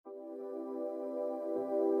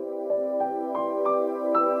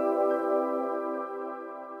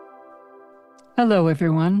Hello,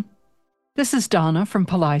 everyone. This is Dawna from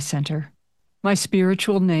Pillai Center. My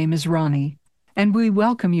spiritual name is Rani, and we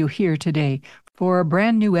welcome you here today for a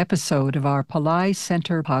brand new episode of our Pillai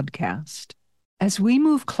Center podcast. As we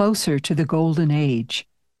move closer to the Golden Age,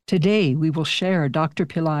 today we will share Dr.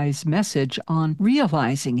 Pillai's message on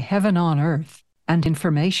realizing heaven on earth and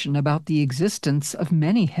information about the existence of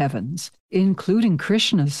many heavens, including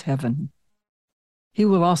Krishna's heaven. He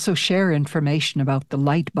will also share information about the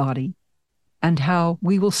light body and how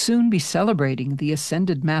we will soon be celebrating the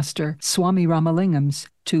Ascended Master Swami Ramalingam's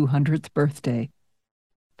 200th birthday.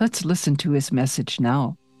 Let's listen to his message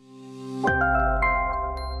now.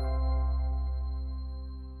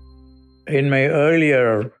 In my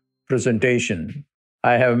earlier presentation,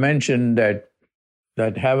 I have mentioned that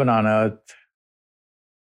heaven on earth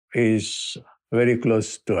is very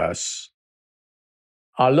close to us.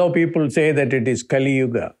 Although people say that it is Kali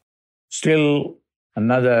Yuga, still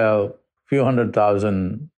another few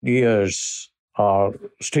 100,000 years are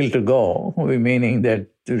still to go, meaning that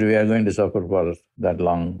we are going to suffer for that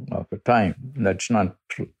long of a time. That's not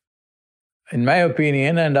true. In my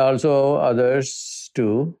opinion, and also others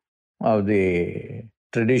too, of the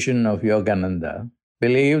tradition of Yogananda,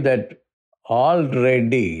 believe that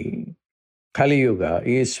already Kali Yuga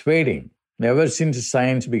is fading ever since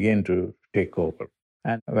science began to take over.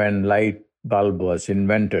 And when light bulb was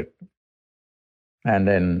invented, and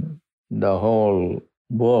then the whole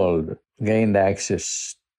world gained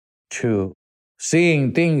access to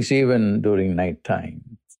seeing things even during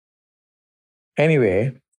nighttime.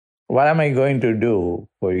 Anyway, what am I going to do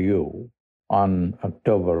for you on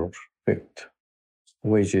October 5th,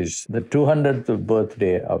 which is the 200th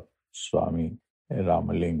birthday of Swami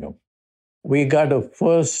Ramalingam? We got to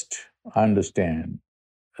first understand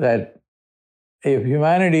that if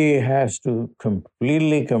humanity has to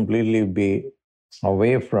completely be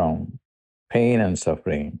away from pain and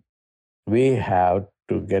suffering, we have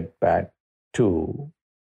to get back to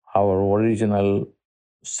our original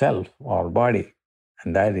self or body,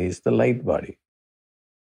 and that is the light body.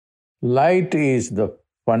 Light is the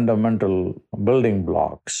fundamental building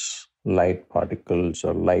blocks, light particles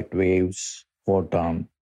or light waves, photon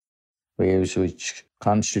waves, which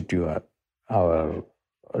constitute our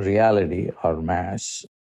reality, our mass,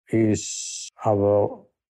 is our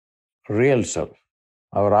real self,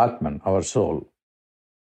 our Atman, our soul.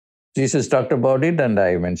 Jesus talked about it, and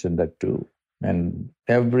I mentioned that too. And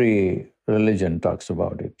every religion talks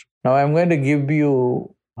about it. Now I'm going to give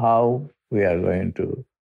you how we are going to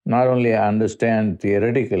not only understand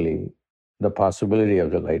theoretically the possibility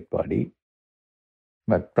of the light body,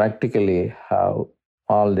 but practically how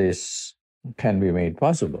all this can be made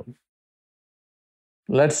possible.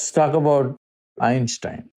 Let's talk about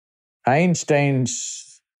Einstein. Einstein's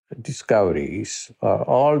discoveries are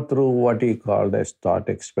all through what he called as thought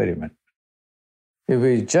experiment. If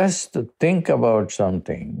we just think about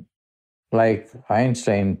something, like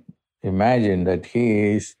Einstein imagined that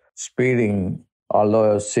he is speeding,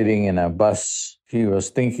 although sitting in a bus, he was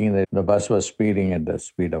thinking that the bus was speeding at the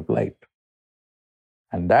speed of light.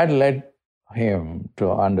 And that led him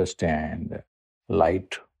to understand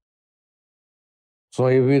light. So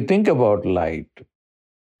if you think about light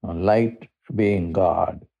being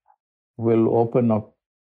God, will open up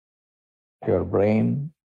your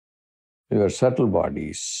brain, your subtle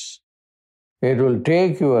bodies. It will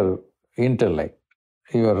take your intellect,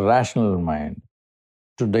 your rational mind,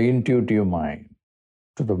 to the intuitive mind,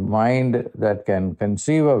 to the mind that can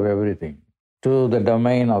conceive of everything, to the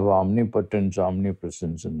domain of omnipotence,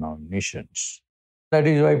 omnipresence, and omniscience. That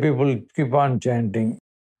is why people keep on chanting,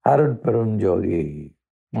 Arut Perunjodi,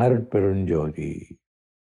 Arut Perunjodi,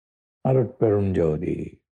 Arut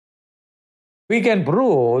Perunjodi. We can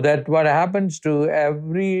prove that what happens to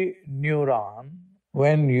every neuron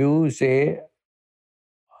when you say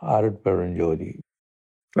Arut Perunjodi.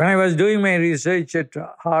 When I was doing my research at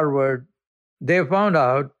Harvard, they found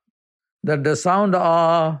out that the sound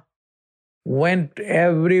ah went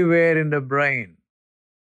everywhere in the brain.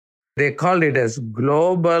 They called it as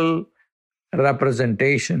global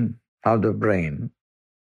representation of the brain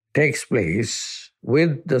takes place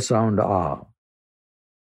with the sound ah.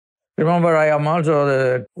 Remember, I am also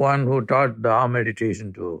the one who taught the ah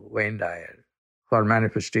meditation to Wayne Dyer for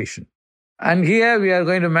manifestation. And here we are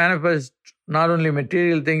going to manifest not only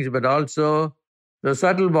material things, but also the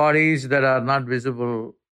subtle bodies that are not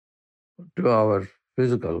visible to our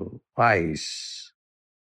physical eyes.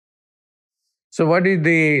 So what is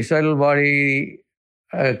the subtle body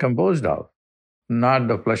composed of? Not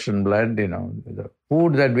the flesh and blood, the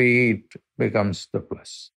food that we eat becomes the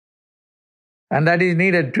flesh. And that is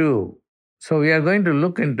needed too. So we are going to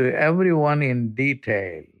look into every one in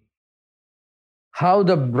detail. How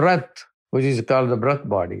the breath, which is called the breath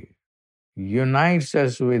body, unites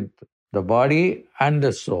us with the body and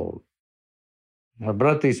the soul. The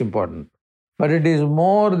breath is important. But it is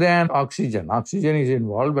more than oxygen. Oxygen is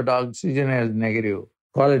involved, but oxygen has negative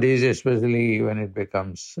qualities, especially when it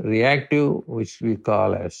becomes reactive, which we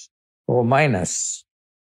call as O minus.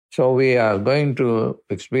 So we are going to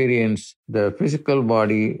experience the physical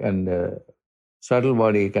body and the subtle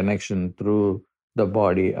body connection through the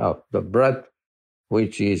body of the breath,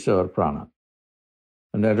 which is our prana.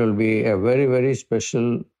 And that will be a very, very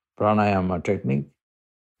special pranayama technique.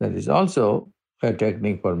 That is also a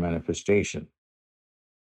technique for manifestation.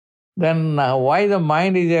 Then why the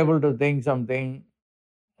mind is able to think something,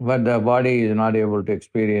 but the body is not able to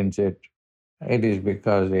experience it? It is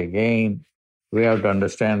because, again, we have to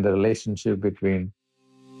understand the relationship between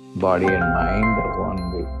body and mind,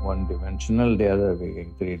 one dimensional, the other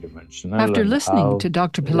being three-dimensional. After listening to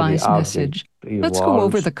Dr. Pillai's message, let's go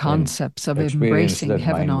over the concepts of embracing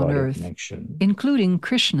heaven on earth, connection, including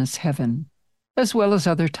Krishna's heaven, as well as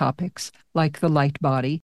other topics like the light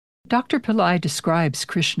body. Dr. Pillai describes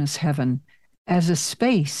Krishna's heaven as a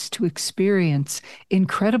space to experience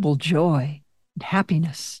incredible joy and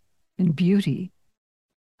happiness and beauty,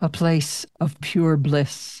 a place of pure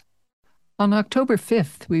bliss. On October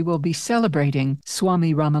 5th, we will be celebrating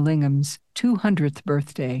Swami Ramalingam's 200th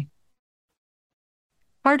birthday.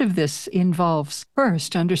 Part of this involves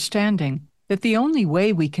first understanding that the only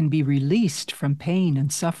way we can be released from pain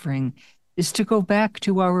and suffering is to go back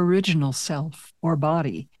to our original self or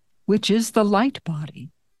body, which is the light body.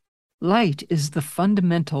 Light is the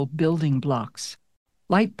fundamental building blocks.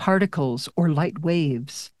 Light particles or light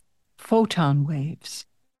waves, photon waves,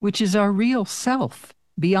 which is our real self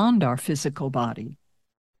beyond our physical body,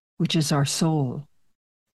 which is our soul.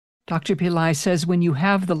 Dr. Pillai says when you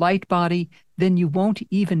have the light body, then you won't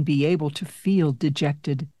even be able to feel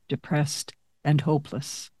dejected, depressed, and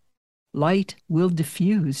hopeless. Light will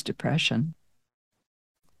diffuse depression.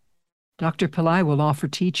 Dr. Pillai will offer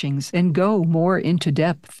teachings and go more into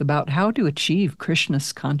depth about how to achieve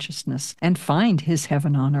Krishna's consciousness and find his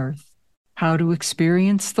heaven on earth, how to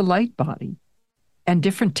experience the light body, and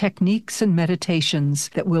different techniques and meditations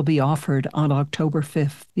that will be offered on October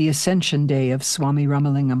 5th, the Ascension Day of Swami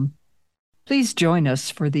Ramalingam. Please join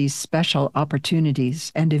us for these special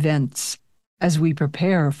opportunities and events as we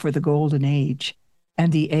prepare for the Golden Age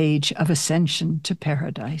and the Age of Ascension to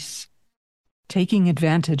Paradise. Taking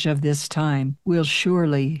advantage of this time will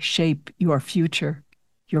surely shape your future,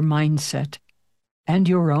 your mindset, and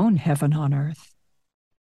your own heaven on earth.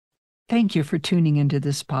 Thank you for tuning into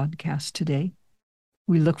this podcast today.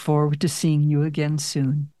 We look forward to seeing you again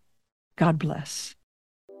soon. God bless.